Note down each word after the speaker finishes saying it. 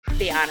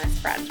be honest,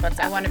 friend. What's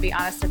I up? want to be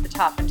honest at the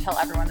top and tell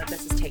everyone that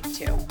this is take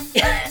 2.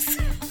 Yes.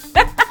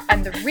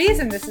 And the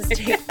reason this is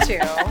take 2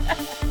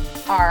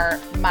 are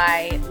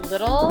my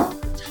little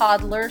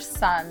toddler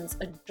son's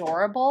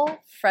adorable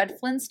Fred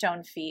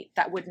Flintstone feet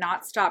that would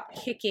not stop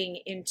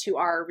kicking into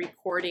our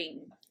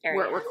recording area.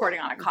 We're recording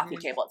on a coffee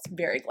table. It's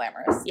very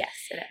glamorous. Yes,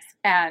 it is.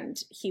 And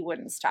he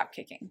wouldn't stop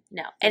kicking.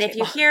 No. And if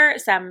you hear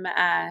some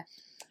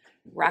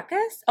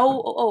ruckus,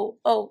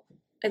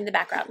 in the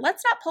background,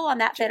 let's not pull on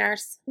that,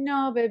 Finners.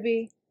 No,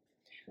 baby.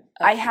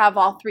 I have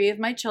all 3 of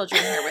my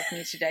children here with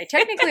me today.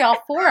 Technically, all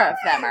 4 of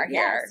them are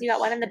here. Yes, you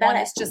got one in the One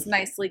belly. is just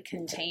nicely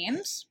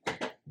contained.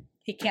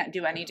 He can't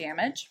do any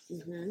damage.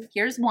 Mm-hmm.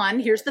 Here's one.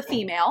 Here's the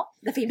female.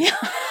 The female.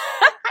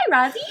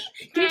 Hi, Rosie.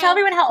 Can you tell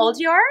everyone how old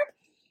you are?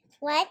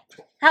 What?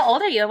 How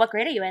old are you and what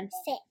grade are you in?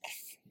 6.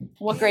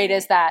 What grade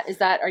is that?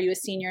 Are you a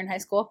senior in high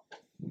school?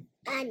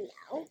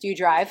 No. Do you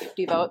drive?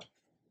 Do you vote?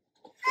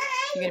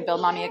 You're going to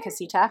build mommy a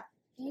casita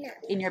No.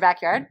 in your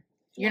backyard?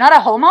 You're not a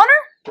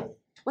homeowner?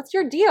 What's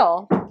your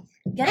deal?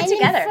 Get it I'm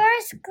together. in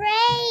 1st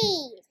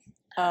grade.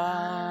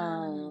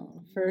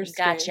 Oh, first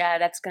grade. Gotcha.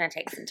 That's going to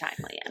take some time,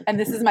 Liam. And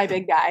this is my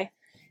big guy.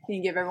 Can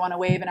you give everyone a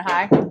wave and a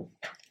hi?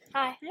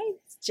 Hi.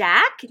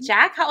 Jack?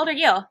 Jack, how old are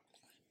you?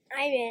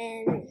 I'm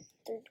in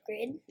 3rd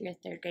grade. You're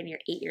 3rd grade. You're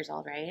 8 years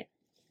old, right?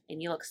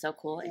 And you look so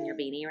cool in your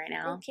beanie right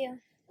now. Thank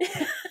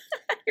you.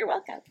 You're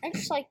welcome. I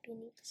just like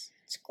beanies.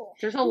 It's cool.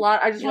 There's a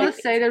lot. I just want to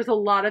say there's a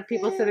lot of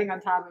people sitting on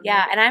top of me.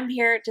 Yeah, and I'm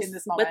here just In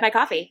this with moment. my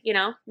coffee. You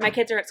know, my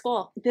kids are at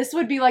school. This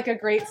would be like a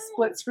great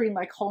split screen,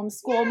 like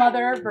homeschool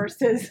mother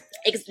versus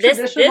This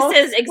traditional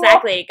is school.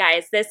 exactly,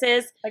 guys. This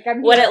is like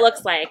I'm what here. it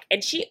looks like,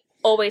 and she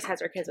always has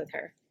her kids with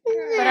her, But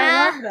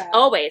I love that.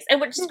 always,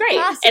 and which is great.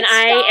 Awesome And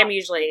I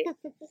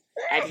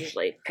stuff.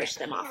 usually push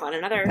them off on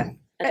another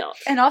adult.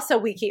 And also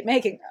we keep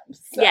making them.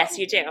 so. Yes,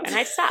 you do, and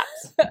I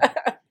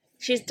stopped.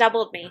 She's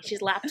doubled me. She's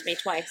lapped me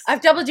twice.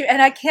 I've doubled you,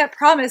 and I can't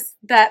promise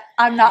that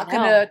I'm not I know.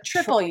 going to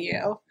triple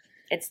you.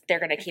 They're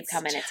going to keep It's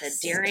coming. It's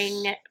just- a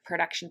Deering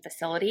production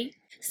facility.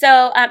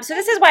 So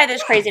this is why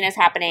there's craziness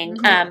happening.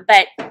 Mhm.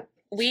 But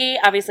we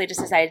obviously just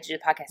decided to do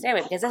the podcast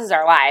anyway because this is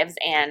our lives,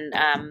 and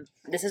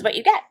this is what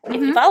you get if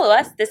you Mhm. follow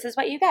us. This is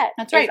what you get.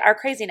 That's is right. Our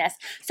craziness.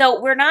 So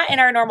we're not in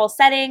our normal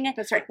setting.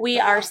 That's right. We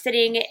are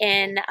sitting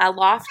in a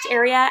loft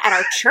area at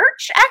our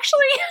church.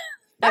 Actually,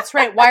 That's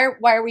right. Why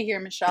are we here,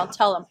 Michelle?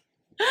 Tell them.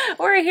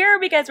 we're here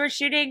because we're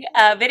shooting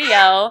a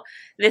video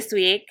this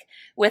week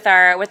with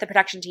the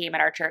production team at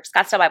our church,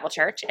 Scottsdale Bible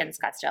Church in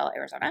Scottsdale,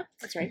 Arizona.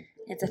 That's right.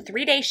 It's a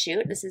 3-day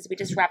shoot. We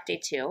just wrapped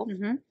day 2.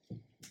 Mm-hmm.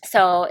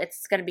 So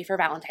it's going to be for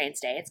Valentine's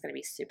Day. It's going to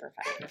be super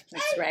fun.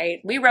 That's right.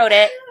 We wrote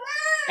it,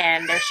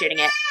 and they're shooting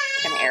it.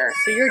 It's going to air.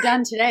 So you're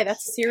done today.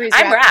 That's a series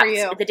I'm wrap wrapped. for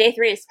you. The day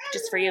 3 is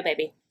just for you,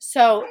 baby.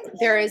 So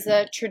there is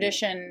a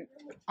tradition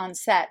on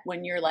set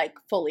when you're like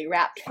fully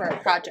wrapped for a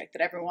project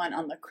that everyone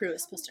on the crew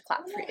is supposed to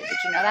clap for you. Did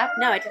you know that?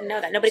 No, I didn't know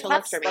that. Nobody So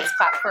claps for me. Let's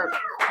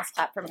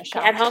clap for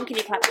Michelle. At home, can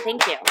you clap?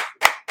 Thank you.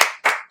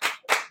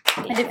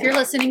 And if you're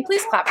listening,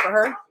 please clap for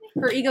her.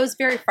 Her ego is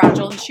very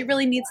fragile, and she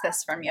really needs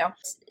this from you.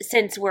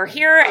 Since we're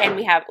here and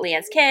we have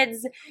Leanne's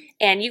kids,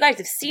 and you guys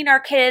have seen our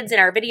kids in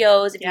our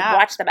videos, if Yeah. you've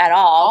watched them at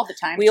All all, the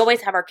time. we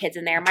always have our kids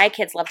in there. My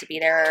kids love to be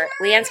there.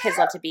 Leanne's kids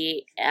love to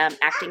be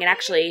acting. And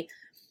actually,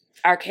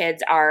 our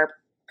kids are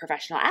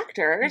professional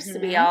actors.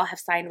 Mhm. We all have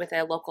signed with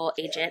a local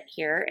agent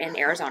here in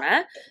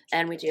Arizona,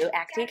 and we do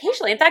acting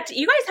occasionally. In fact,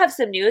 you guys have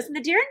some news in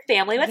the Deering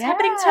family. What's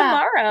happening Yeah.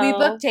 tomorrow? We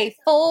booked a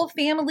full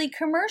family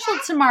commercial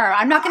tomorrow.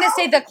 I'm not going to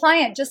say the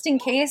client just in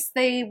case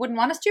they wouldn't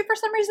want us to for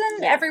some reason.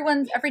 Yeah.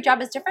 Every job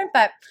is different,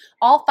 but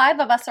all 5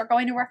 of us are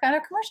going to work on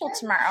a commercial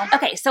tomorrow.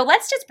 Okay, so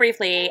let's just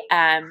briefly,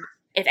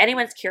 if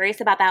anyone's curious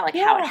about that, like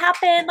how it Yeah.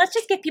 happened, let's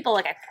just give people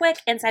like a quick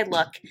inside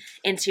look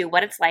into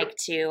what it's like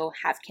to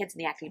have kids in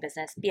the acting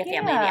business, be a family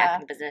in the Yeah.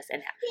 acting business,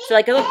 and so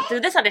like go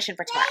through this audition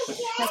for tomorrow. Just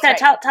That's kind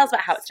right. of tell us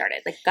about how it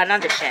started. Like got an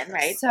audition,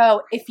 right?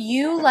 So if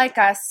you, like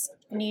us,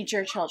 need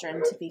your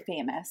children to be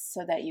famous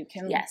so that you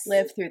can Yes.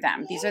 live through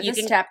them, these are You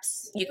the can-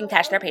 steps. You can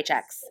cash their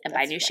paychecks and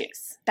buy That's new right.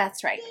 shoes.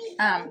 That's right.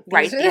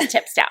 Write These are these the-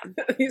 tips down.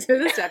 These are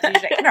the steps you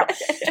take. No.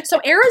 So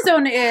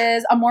Arizona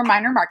is a more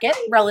minor market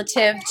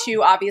relative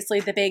to obviously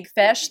the big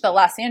fish, the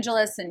Los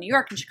Angeles and New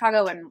York and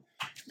Chicago and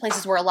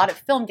places where a lot of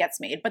film gets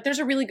made. But there's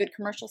a really good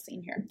commercial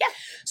scene here. Yeah.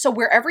 So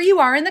wherever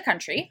you are in the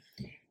country,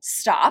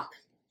 stop,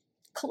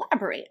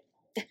 collaborate,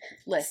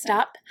 listen.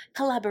 Stop,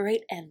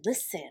 collaborate, and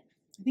listen.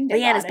 I think they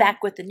Leanne got is it.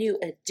 back with the new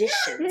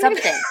edition.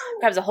 Something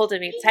grabs a hold of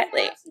me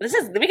tightly.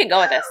 We can go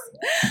with this.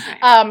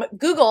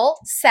 Google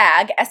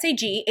SAG,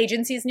 S-A-G,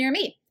 agencies near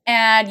me.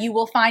 And you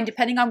will find,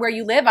 depending on where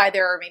you live,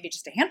 either maybe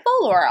just a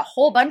handful or a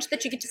whole bunch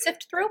that you get to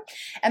sift through.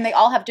 And they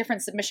all have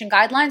different submission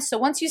guidelines. So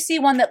once you see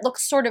one that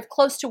looks sort of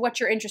close to what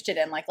you're interested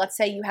in, like let's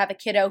say you have a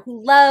kiddo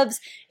who loves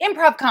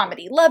improv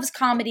comedy, loves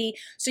comedy.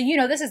 So you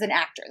know this is an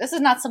actor. This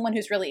is not someone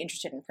who's really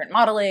interested in print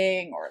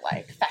modeling or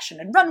like fashion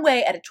and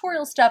runway,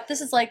 editorial stuff. This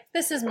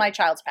is my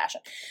child's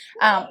passion.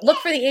 Look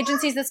for the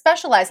agencies that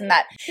specialize in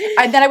that.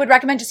 And then I would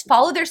recommend just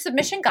follow their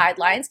submission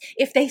guidelines.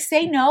 If they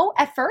say no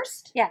at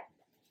first, Yeah.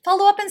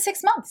 follow up in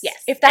 6 months.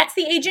 Yes. If that's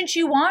the agent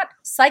you want,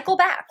 cycle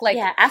back. Like,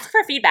 yeah, ask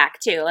for feedback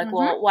too. Like, Mhm.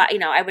 well, what,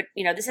 I would,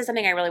 this is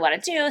something I really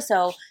want to do.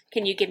 So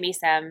can you give me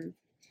some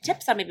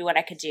tips on maybe what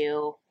I could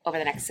do over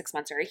the next 6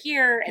 months or a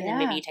year? And then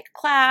maybe Yeah. you take a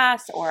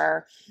class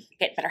or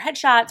get better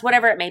headshots,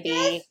 whatever it may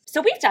be.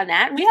 So we've done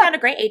that. We Yeah. found a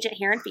great agent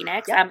here in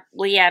Phoenix. Yep.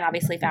 Leanne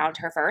obviously found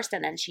her first,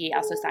 and then she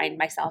also signed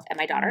myself and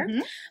my daughter.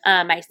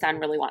 Mhm. My son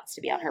really wants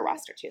to be on her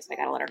roster too, so I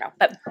got to let her know.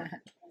 But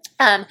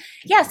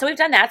yeah, so we've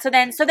done that. So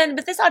then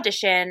with this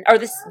audition or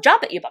this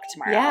job that you booked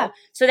tomorrow. Yeah.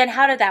 So then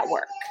how did that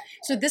work?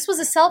 So this was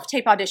a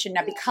self-tape audition.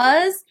 Now,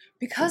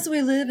 because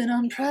we live in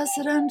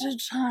unprecedented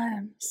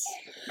times,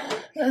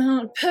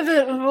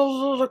 pivot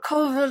to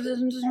COVID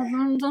and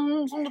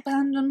the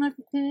pandemic,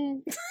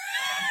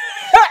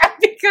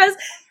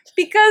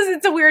 because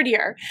it's a weird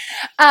year.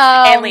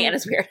 And Leanne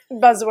is weird.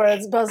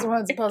 Buzzwords.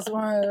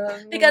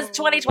 Because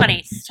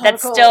 2020,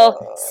 that's still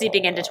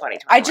seeping into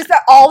 2020.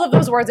 All of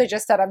those words I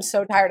just said, I'm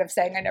so tired of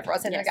saying. I never will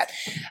say them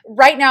Yes. again.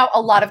 Right now,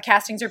 a lot of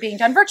castings are being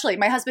done virtually.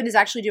 My husband is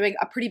actually doing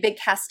a pretty big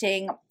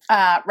casting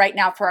right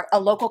now for a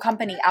local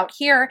company out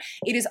here.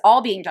 It is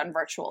all being done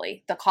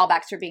virtually. The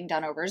callbacks are being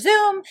done over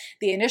Zoom.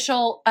 The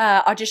initial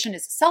audition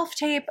is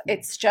self-tape.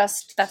 It's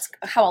just, that's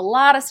how a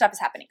lot of stuff is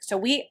happening. So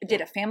we did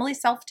a family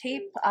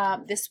self-tape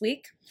this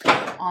week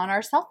on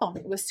our cell phone.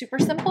 It was super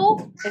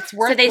simple. It's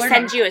worth So they learning.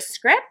 send you a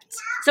script?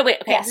 So wait,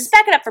 okay, Yes. just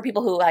back it up for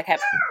people who like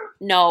have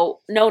no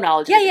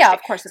knowledge. of Yeah, this yeah, industry.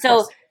 of course. Of So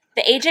course.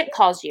 the agent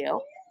calls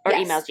you or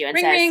Yes. emails you and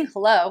ring, says, ring,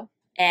 hello.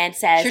 and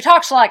says, She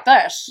talks like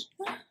this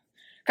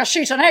because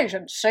she's an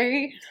agent,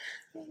 see?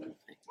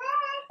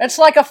 It's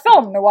like a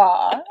film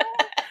noir.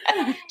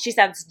 she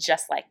sounds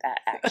just like that,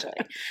 actually.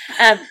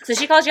 So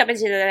she calls you up and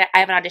says, I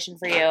have an audition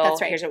for you.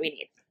 That's right. Here's what we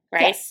need.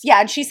 Right? Yes. Yeah,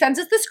 and she sends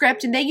us the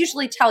script, and they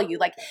usually tell you,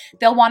 like,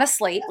 they'll want a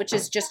slate, which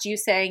is just you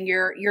saying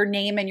your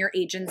name and your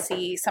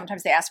agency.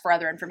 Sometimes they ask for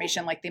other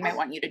information, like they might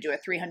want you to do a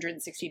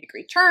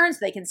 360-degree turn so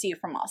they can see you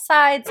from all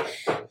sides.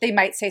 They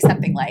might say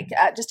something like,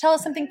 just tell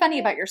us something funny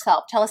about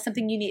yourself. Tell us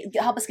something you need.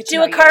 Help us get to Do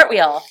know a you.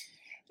 cartwheel.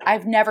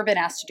 I've never been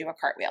asked to do a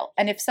cartwheel.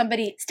 And if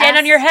somebody Stand on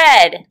asks, your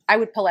head. I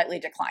would politely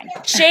decline.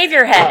 Shave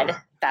your head.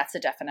 That's a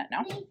definite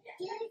no.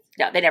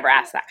 No, they never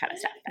ask that kind of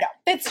stuff. No,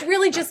 it's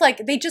really just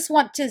like they just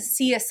want to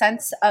see a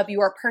sense of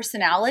your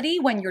personality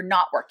when you're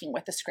not working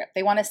with the script.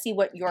 They want to see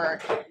what your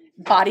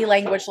body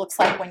language looks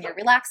like when you're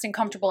relaxed and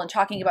comfortable and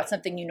talking about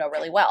something you know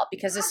really well.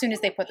 Because as soon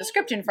as they put the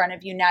script in front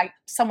of you, now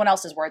someone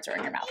else's words are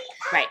in your mouth.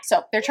 Right.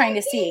 So they're trying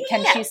to see,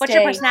 can she stay? What's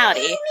your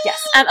personality?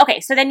 Yes. Okay,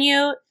 so then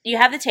you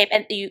have the tape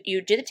and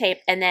you do the tape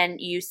and then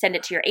you send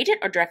it to your agent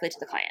or directly to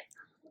the client?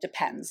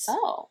 Depends.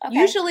 Oh, okay.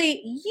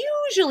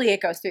 Usually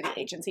it goes through the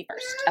agency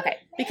first. Okay.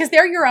 Because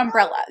they're your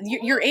umbrella.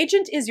 Your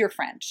agent is your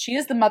friend. She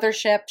is the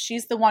mothership.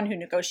 She's the one who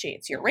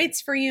negotiates your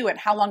rates for you and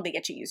how long they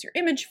get to use your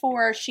image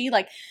for.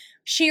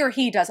 She or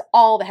he does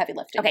all the heavy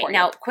lifting Okay, for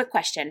now you. quick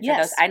question for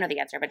Yes. those. I know the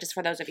answer, but just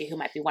for those of you who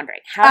might be wondering,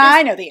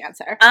 I know the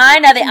answer. I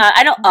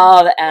know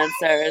all the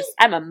answers.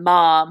 I'm a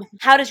mom.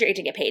 How does your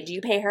agent get paid? Do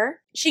you pay her?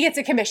 She gets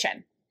a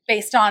commission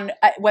based on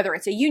whether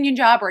it's a union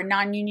job or a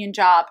non-union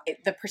job.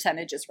 The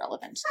percentage is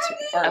relevant to,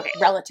 or Okay.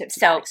 relative to So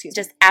that, excuse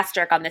me. just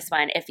asterisk on this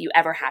one. If you're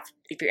ever asked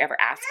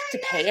to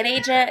pay an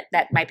agent,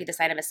 that might be the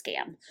sign of a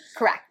scam.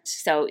 Correct.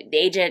 So the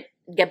agent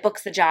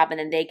books the job and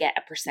then they get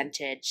a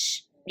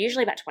percentage,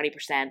 usually about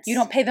 20%. You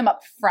don't pay them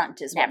up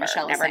front is what Never,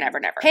 Michelle is never,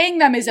 saying. never. Paying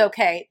them is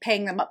okay.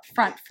 Paying them up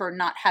front for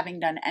not having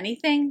done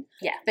anything.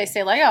 Yeah. They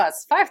say like, oh,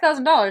 it's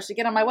 $5,000 to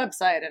get on my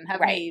website and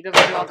have me do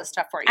all this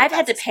stuff for you. I've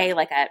had to That's- pay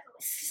like a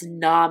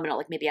nominal,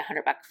 like maybe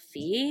 $100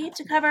 fee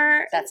to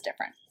cover. That's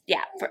different.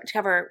 Yeah, to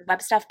cover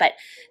web stuff, but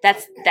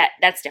that's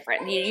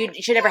different. You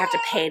should never have to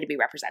pay to be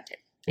represented.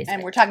 Basically.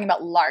 And we're talking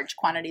about large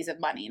quantities of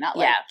money, not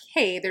like, Yeah.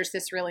 hey, there's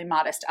this really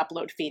modest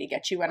upload fee to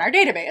get you in our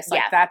database. Like,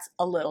 Yeah. that's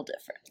a little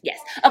different. Yes.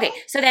 Okay.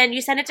 So then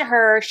you send it to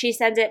her. She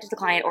sends it to the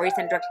client, or you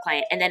send it direct to the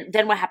client. And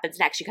then what happens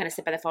next? You kind of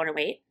sit by the phone and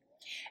wait.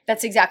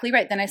 That's exactly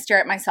right. Then I stare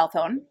at my cell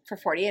phone for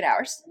 48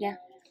 hours. Yeah.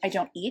 I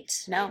don't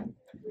eat. No. I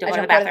Don't go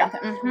to the go to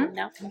bathroom. Mhm.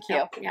 No. Thank No.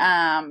 you.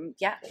 Yeah.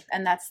 Yeah.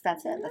 And that's it.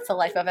 That's the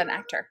life of an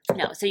actor.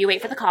 No. So you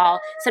wait for the call.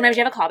 Sometimes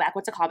you have a callback.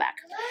 What's a callback?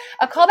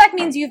 A callback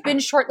means you've been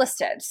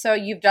shortlisted. So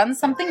you've done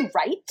something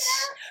right.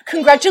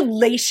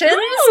 Congratulations.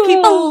 Ooh.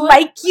 People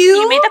like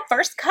you. You made the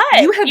first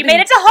cut. You have made been-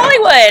 it to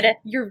Hollywood.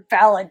 You're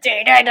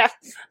validated.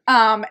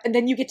 And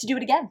then you get to do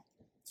it again.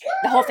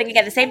 The whole thing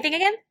again. The same thing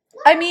again.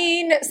 I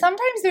mean,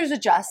 sometimes there's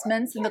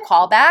adjustments in the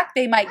callback.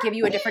 They might give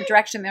you a different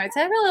direction. They might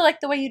say, I really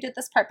like the way you did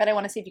this part, but I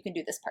want to see if you can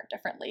do this part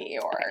differently.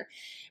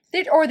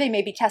 Or they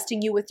may be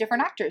testing you with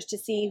different actors to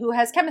see who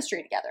has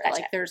chemistry together. Gotcha.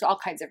 Like there's all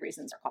kinds of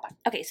reasons for callback.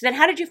 Okay. So then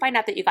how did you find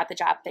out that you got the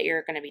job that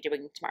you're going to be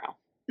doing tomorrow?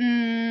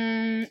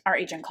 Our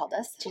agent called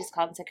us. She just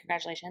called and said,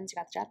 congratulations,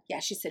 you got the job. Yeah,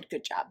 she said,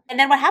 good job. And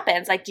then what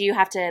happens? Like, do you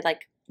have to,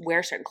 like,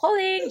 wear certain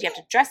clothing? Do you have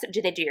to dress it?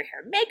 Do they do your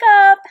hair and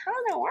makeup? How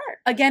does that work?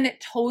 Again,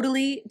 it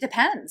totally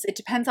depends. It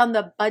depends on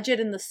the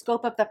budget and the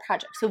scope of the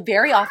project. So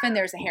very often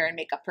there's a hair and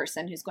makeup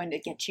person who's going to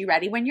get you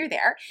ready when you're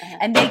there,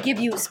 and they give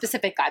you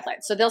specific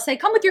guidelines. So they'll say,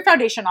 come with your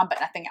foundation on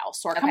but nothing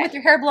else, or come with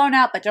your hair blown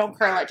out but don't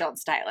curl it, don't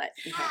style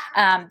it.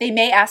 They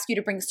may ask you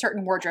to bring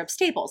certain wardrobe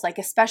staples, like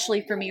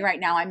especially for me right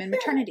now, I'm in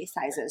maternity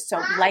sizes.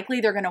 So likely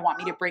they're going to want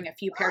me to bring a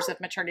few pairs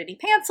of maternity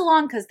pants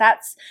along, because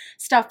that's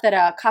stuff that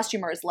a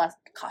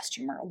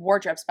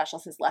wardrobe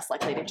specialist is less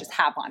likely to just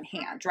have on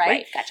hand,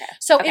 right? Gotcha.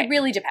 So it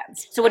really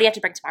depends. So what do you have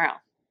to bring tomorrow?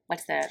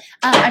 What's the...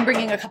 I'm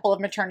bringing a couple of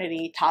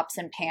maternity tops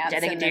and pants.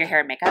 Are they going to do your hair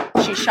and makeup?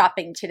 She's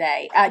shopping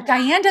today.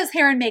 Diane does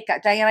hair and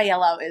makeup. Diana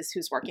Yellow is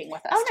who's working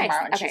with us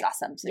tomorrow, and she's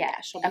awesome. So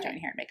yeah, she'll be doing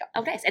hair and makeup.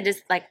 Oh, nice. And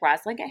does, like,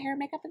 Rosalind get hair and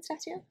makeup and stuff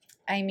too?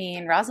 I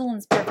mean,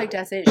 Rosalind's perfect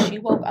as is. She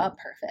woke up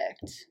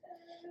perfect.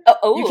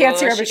 Oh, you can't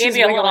see her, but she she's gave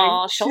me a wiggling.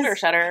 little shoulder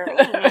shudder.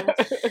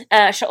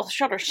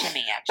 Shoulder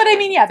shimmy, actually. But I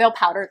mean, yeah, they'll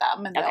powder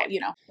them, and they'll,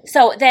 you know.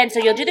 So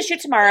you'll do the shoot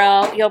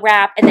tomorrow. You'll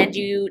wrap, and then do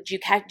you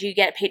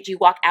get paid? Do you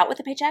walk out with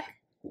a paycheck?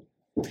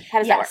 How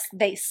does that work?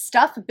 They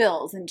stuff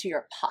bills into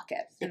your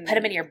pocket. They put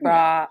them in your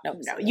bra. No,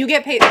 you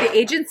get paid. The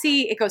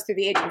agency, it goes through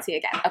the agency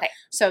again. Okay.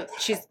 So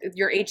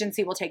your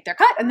agency will take their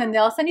cut, and then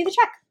they'll send you the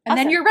check. And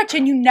then you're rich,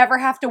 and you never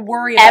have to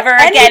worry about ever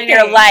again in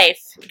your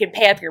life. You can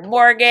pay off your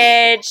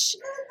mortgage.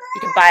 You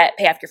can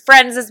pay off your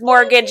friends'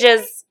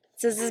 mortgages.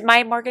 So this is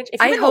my mortgage.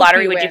 If you win the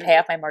lottery, would you pay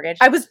off my mortgage?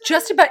 I was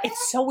just about.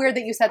 It's so weird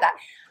that you said that.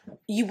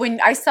 When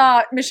I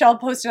saw Michelle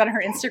posted on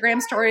her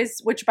Instagram stories,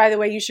 which by the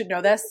way, you should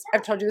know this.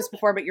 I've told you this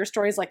before, but your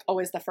story is like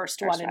always the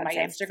first one in my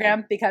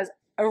Instagram because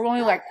I have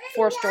only like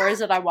 4 stories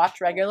that I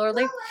watch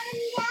regularly.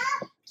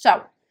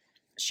 So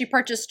she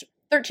purchased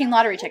 13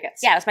 lottery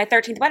tickets. Yeah, it was my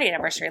 13th wedding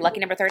anniversary, lucky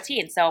number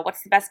 13. So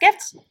what's the best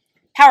gift?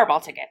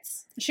 Powerball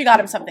tickets. She got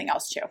him something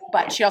else too,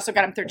 but she also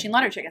got him 13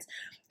 lottery tickets.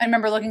 I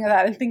remember looking at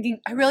that and thinking,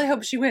 I really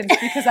hope she wins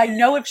because I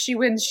know if she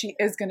wins, she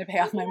is going to pay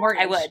off my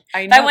mortgage. I would.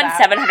 If I won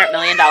 $700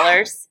 million,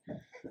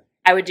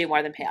 I would do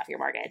more than pay off your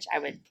mortgage. I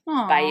would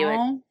buy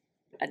you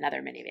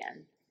another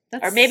minivan.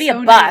 Or maybe a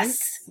bus,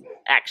 nice.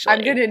 Actually.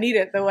 I'm going to need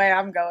it the way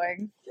I'm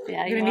going.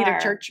 Yeah, I'm going to need a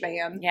church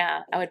van.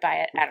 Yeah, I would buy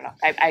it. I don't know.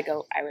 I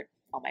would,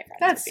 all my friends.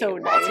 That's so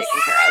nice. Taken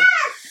care of.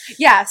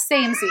 Yeah,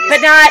 same.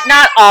 But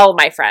not all of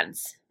my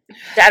friends.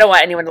 I don't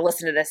want anyone to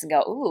listen to this and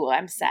go, "Ooh,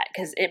 I'm set,"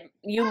 because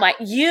you might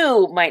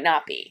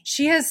not be.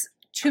 She has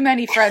too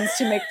many friends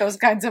to make those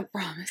kinds of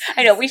promises.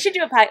 I know. We should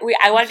do I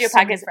want to do a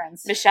podcast.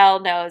 Friends. Michelle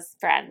knows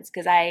friends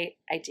because I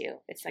do.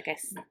 It's like a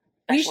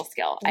special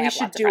skill. We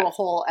should do a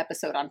whole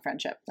episode on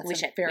friendship.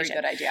 That's a very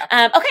good idea.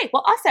 Okay.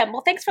 Well, awesome.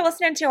 Well, thanks for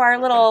listening to our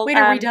little. Wait,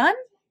 are we done?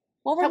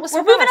 Well, we're moving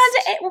on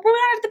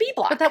to the B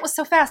block. But that was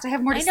so fast. I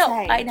have more to say.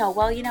 I know.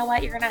 Well, you know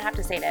what? You're gonna have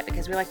to save it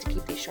because we like to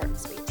keep these short and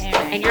sweet.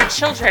 And your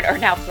children are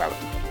now throwing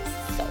things.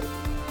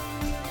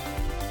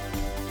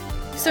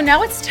 So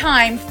now it's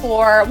time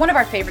for one of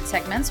our favorite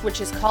segments, which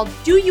is called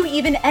Do You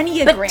Even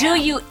Enneagram? But do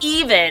you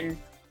even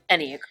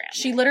Enneagram?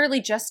 She literally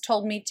just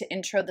told me to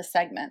intro the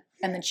segment,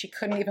 and then she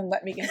couldn't even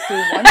let me get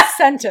through one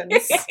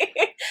sentence.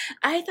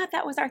 I thought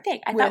that was our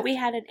thing. I thought we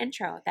had an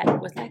intro that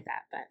was like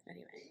that, but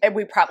anyway. And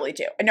we probably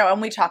do. No, and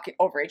we talk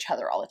over each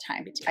other all the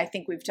time. I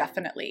think we've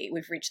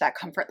reached that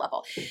comfort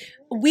level.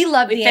 We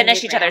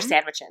finish each other's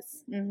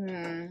sandwiches.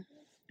 Mm-hmm.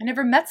 I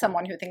never met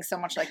someone who thinks so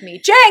much like me.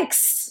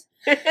 Jinx!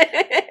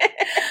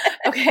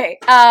 Okay.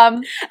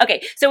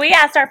 Okay. So we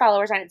asked our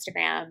followers on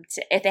Instagram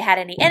if they had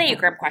any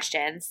Enneagram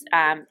questions,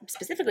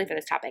 specifically for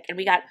this topic, and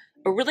we got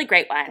a really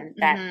great one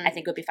that I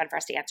think would be fun for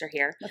us to answer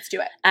here. Let's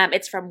do it.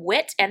 It's from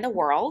Wit and the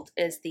World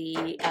is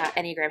the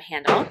Enneagram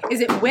handle.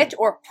 Is it Wit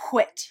or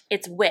Pwit?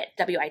 It's Wit,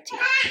 W-I-T.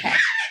 Okay.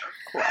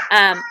 Cool.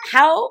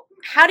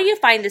 How do you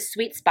find the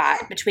sweet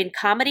spot between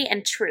comedy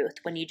and truth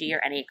when you do your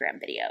Enneagram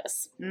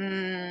videos?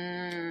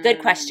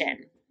 Good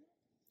question.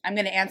 I'm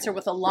going to answer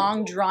with a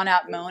long,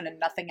 drawn-out moan and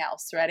nothing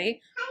else.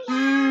 Ready?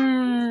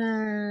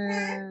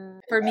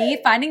 For me,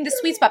 finding the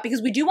sweet spot,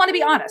 because we do want to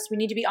be honest. We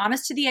need to be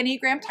honest to the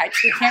Enneagram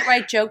types. We can't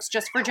write jokes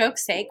just for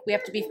joke's sake. We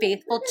have to be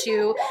faithful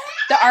to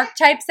the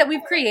archetypes that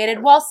we've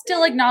created while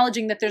still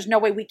acknowledging that there's no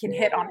way we can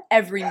hit on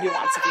every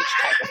nuance of each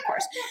type, of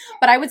course.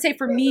 But I would say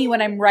for me, when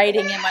I'm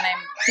writing and when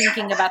I'm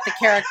thinking about the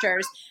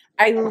characters,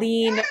 I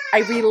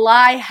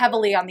rely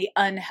heavily on the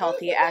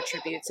unhealthy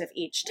attributes of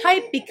each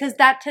type because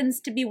that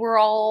tends to be where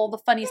all the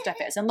funny stuff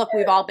is. And look,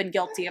 we've all been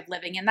guilty of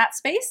living in that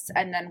space,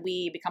 and then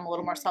we become a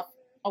little more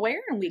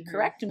self-aware, and we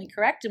correct, and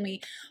we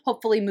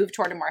hopefully move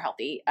toward a more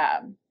healthy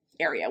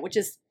area, which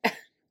is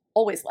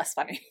always less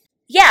funny.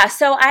 Yeah,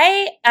 so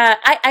I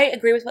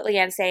agree with what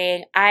Leanne's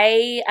saying.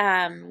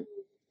 The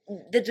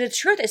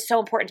truth is so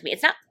important to me.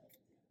 It's not.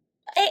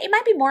 It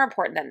might be more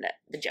important than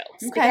the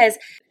jokes. Okay. Because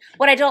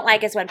what I don't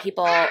like is when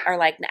people are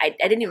like, I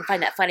didn't even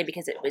find that funny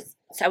because it was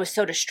I was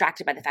so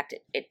distracted by the fact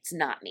that it's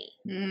not me.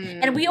 Mm.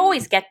 And we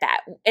always get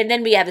that. And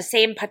then we have the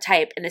same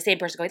type and the same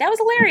person going, that was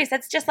hilarious.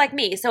 That's just like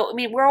me. So, I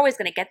mean, we're always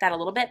going to get that a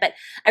little bit, but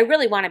I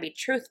really want to be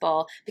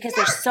truthful because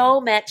there's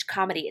so much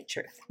comedy in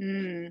truth,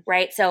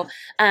 right? So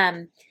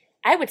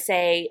I would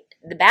say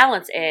the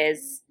balance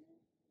is,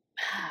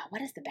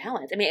 what is the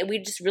balance? I mean, we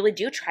just really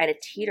do try to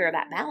teeter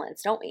that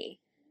balance, don't we?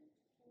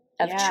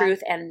 Of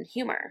truth and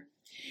humor.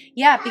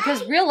 Yeah,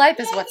 because real life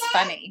is what's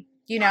funny,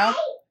 you know?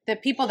 The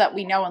people that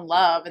we know and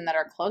love and that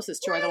are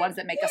closest to are the ones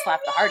that make us laugh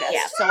the hardest.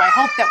 Yeah. So I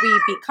hope that we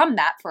become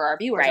that for our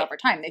viewers Right. over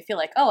time. They feel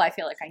like, oh, I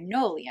feel like I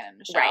know Leanne and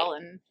Michelle.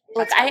 Right. And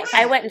Look,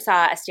 I went and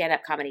saw a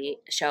stand-up comedy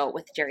show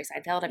with Jerry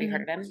Seinfeld. Have you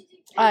heard of him?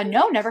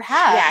 No, never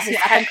have. Yeah, Is he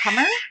he's up and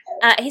comer?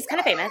 He's kind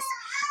of famous.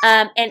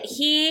 And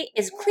he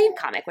is a clean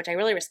comic, which I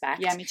really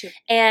respect. Yeah, me too.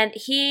 And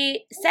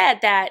he said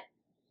that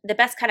the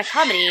best kind of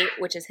comedy,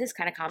 which is his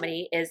kind of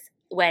comedy, is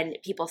when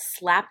people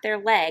slap their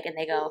leg and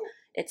they go,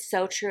 it's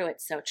so true,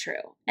 it's so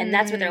true. And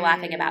that's what they're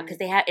laughing about because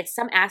it's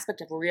some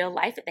aspect of real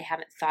life that they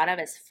haven't thought of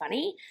as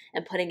funny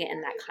and putting it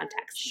in that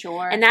context.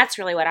 Sure. And that's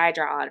really what I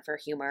draw on for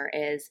humor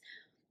is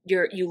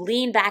you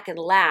lean back and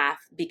laugh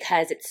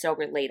because it's so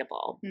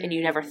relatable and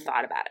you never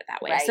thought about it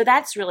that way. Right. So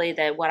that's really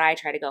what I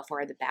try to go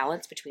for. The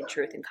balance between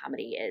truth and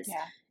comedy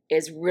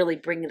is really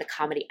bringing the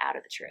comedy out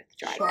of the truth.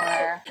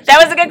 Sure.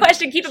 That was a good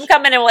question. Keep them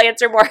coming and we'll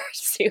answer more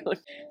soon.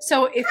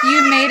 So if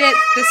you made it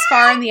this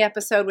far in the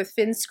episode with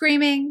Finn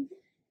screaming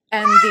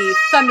and the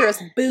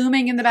thunderous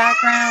booming in the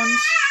background,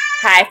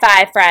 high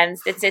five,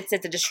 friends. It's a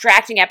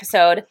distracting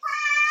episode.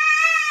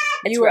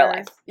 It's real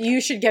life.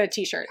 You should get a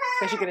t-shirt.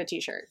 They should get a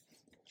t-shirt.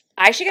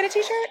 I should get a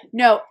t-shirt?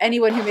 No,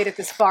 anyone who made it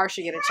this far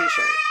should get a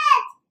t-shirt.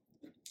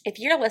 If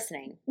you're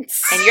listening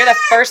and you're the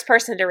first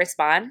person to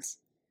respond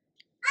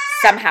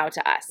somehow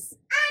to us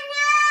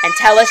and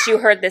tell us you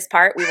heard this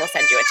part, we will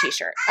send you a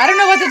t-shirt. I don't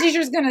know what the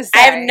t-shirt's going to say.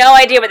 I have no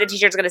idea what the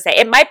t-shirt's going to say.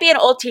 It might be an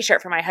old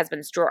t-shirt from my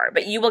husband's drawer,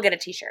 but you will get a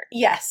t-shirt.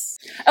 Yes.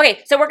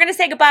 Okay, so we're going to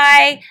say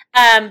goodbye.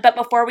 But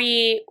before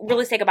we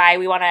really say goodbye,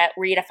 we want to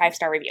read a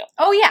 5-star review.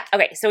 Oh, yeah.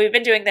 Okay, so we've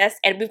been doing this,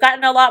 and we've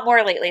gotten a lot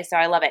more lately, so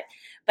I love it.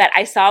 But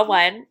I saw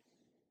one,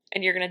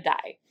 and you're going to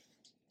die.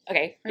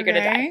 Okay, you're going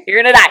to die.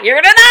 You're going to die.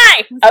 You're going to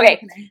die!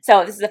 Okay,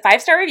 so this is a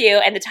 5-star review,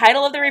 and the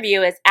title of the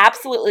review is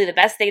Absolutely the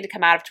Best Thing to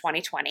Come Out of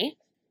 2020.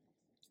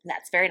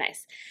 That's very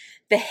nice.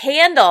 The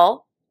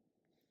handle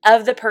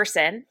of the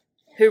person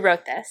who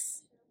wrote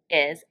this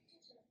is,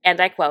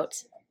 and I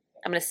quote,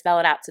 I'm going to spell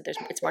it out so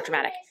it's more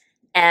dramatic,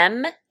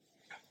 MDUGGAR.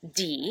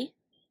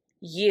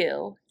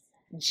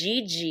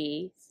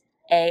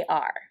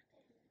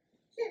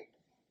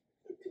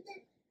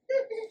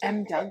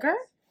 M. Duggar?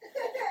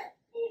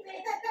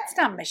 It's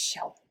not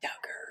Michelle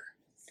Duggar.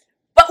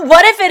 But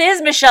what if it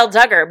is Michelle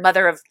Duggar,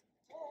 mother of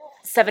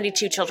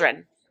 72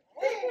 children?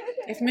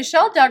 If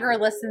Michelle Duggar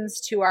listens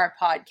to our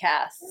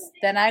podcasts,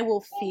 then I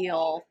will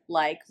feel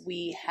like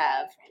we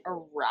have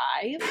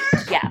arrived.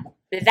 Yeah,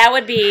 that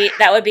would be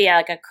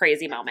like a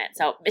crazy moment.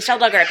 So Michelle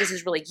Duggar, if this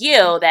is really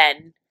you,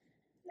 then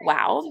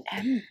wow.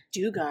 M.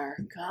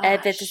 Duggar, gosh.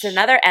 If this is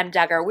another M.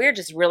 Duggar, we're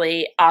just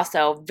really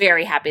also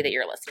very happy that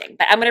you're listening.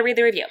 But I'm going to read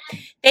the review.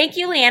 Thank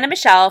you, Leanne and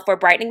Michelle, for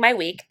brightening my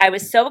week. I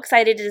was so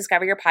excited to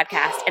discover your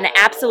podcast, and it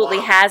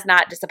absolutely has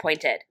not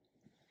disappointed.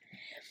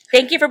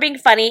 Thank you for being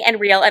funny and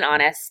real and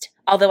honest,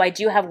 although I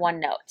do have one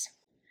note.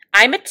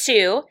 I'm a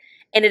 2,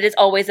 and it is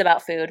always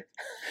about food.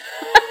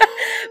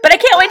 But I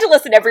can't wait to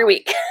listen every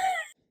week.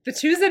 The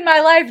 2s in my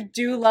life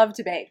do love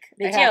to bake.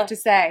 They I do. have to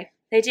say.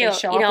 They do. They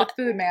show up with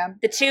food, man.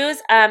 The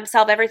 2s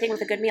solve everything with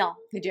a good meal.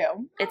 They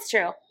do. It's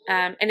true.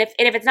 And if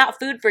it's not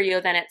food for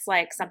you, then it's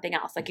like something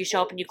else. Like you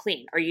show up and you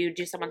clean, or you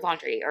do someone's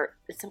laundry, or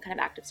it's some kind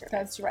of active service.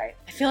 That's right.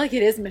 I feel like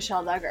it is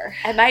Michelle Duggar.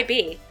 It might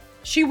be.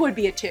 She would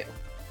be a 2.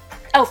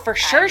 Oh, for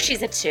sure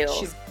she's a 2.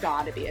 She's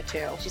got to be a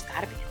 2. She's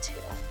got to be a 2.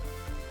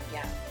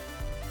 Yeah.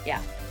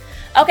 Yeah.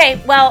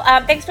 Okay, well,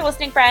 thanks for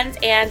listening, friends,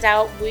 and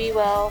we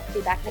will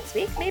be back next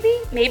week, maybe?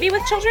 Maybe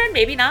with children,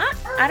 maybe not.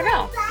 I don't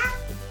know.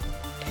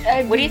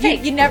 What do you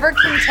think? You never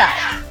can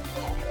tell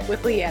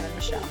with Leanne and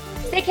Michelle.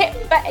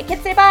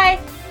 Kids say bye.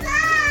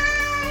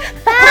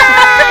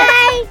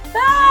 Bye.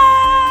 Bye.